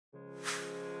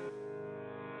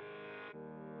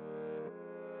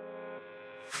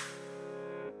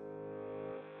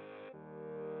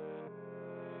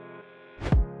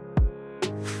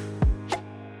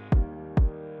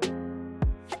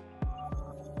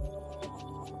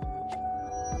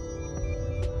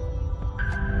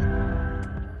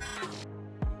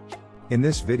In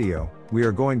this video, we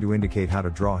are going to indicate how to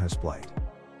draw Hysplit.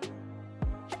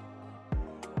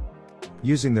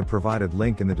 Using the provided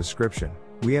link in the description,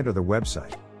 we enter the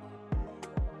website.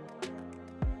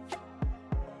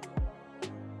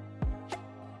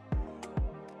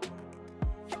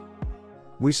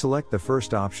 We select the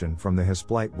first option from the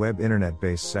Hysplit web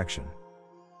internet-based section.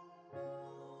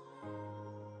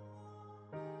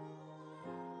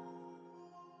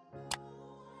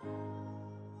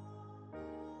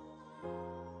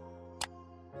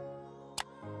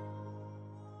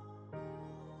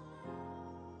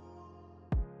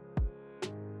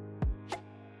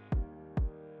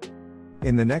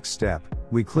 In the next step,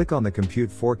 we click on the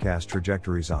Compute Forecast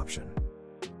Trajectories option.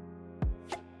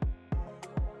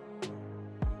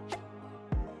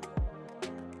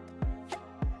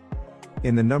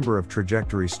 In the Number of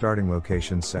Trajectory Starting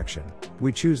Locations section,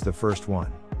 we choose the first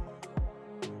one.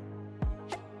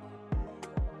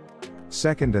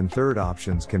 Second and third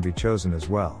options can be chosen as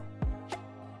well.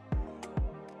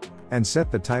 And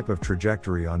set the type of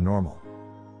trajectory on normal.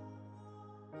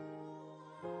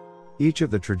 Each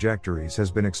of the trajectories has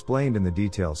been explained in the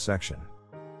Details section.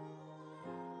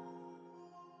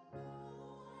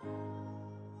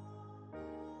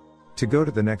 To go to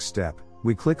the next step,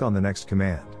 we click on the Next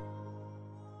command.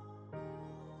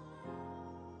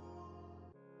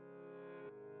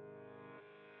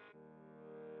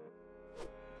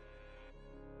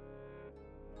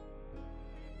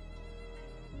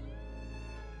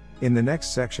 In the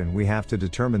next section, we have to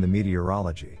determine the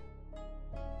meteorology.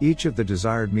 Each of the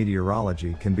desired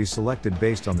meteorology can be selected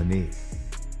based on the need.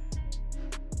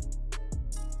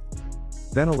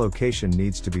 Then a location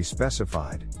needs to be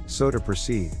specified, so to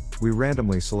proceed, we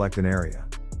randomly select an area.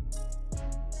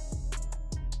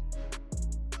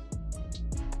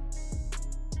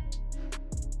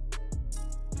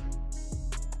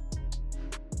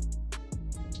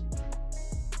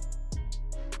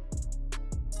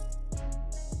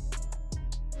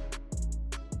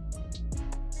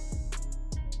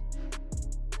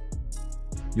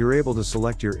 You're able to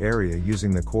select your area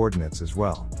using the coordinates as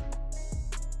well.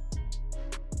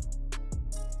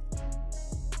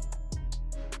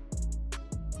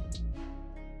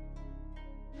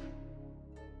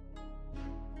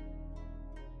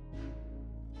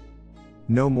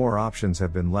 No more options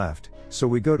have been left, so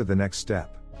we go to the next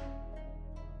step.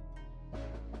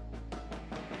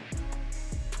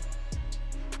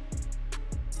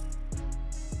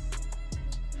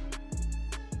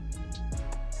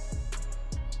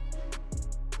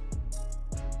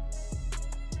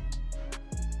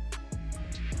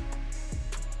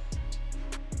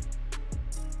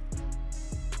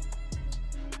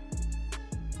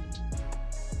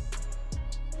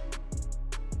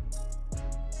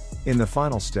 In the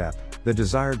final step, the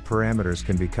desired parameters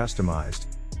can be customized.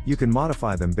 You can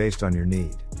modify them based on your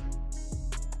need.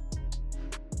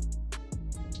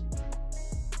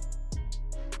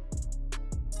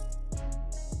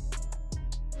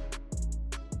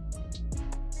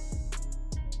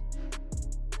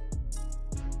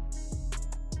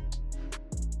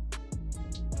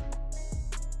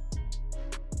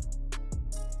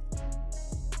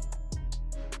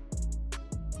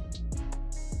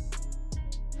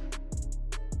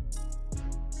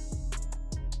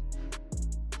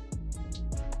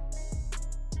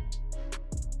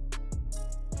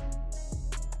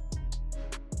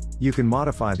 You can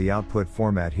modify the output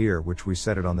format here, which we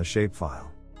set it on the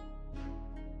shapefile.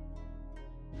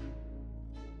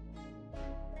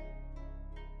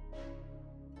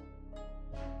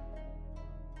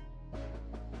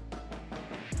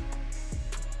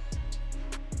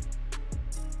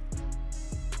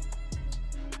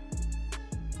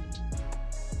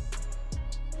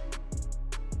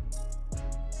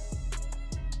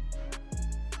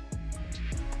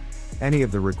 Any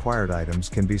of the required items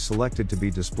can be selected to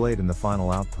be displayed in the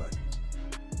final output.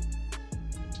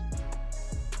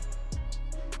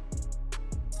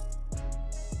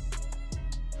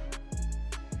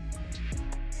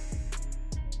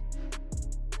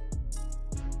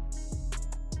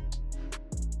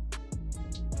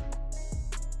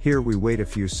 Here we wait a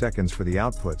few seconds for the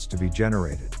outputs to be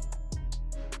generated.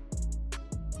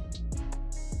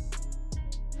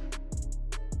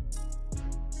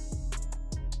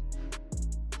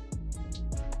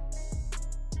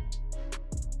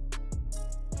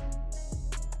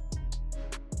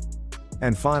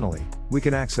 And finally, we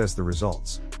can access the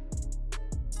results.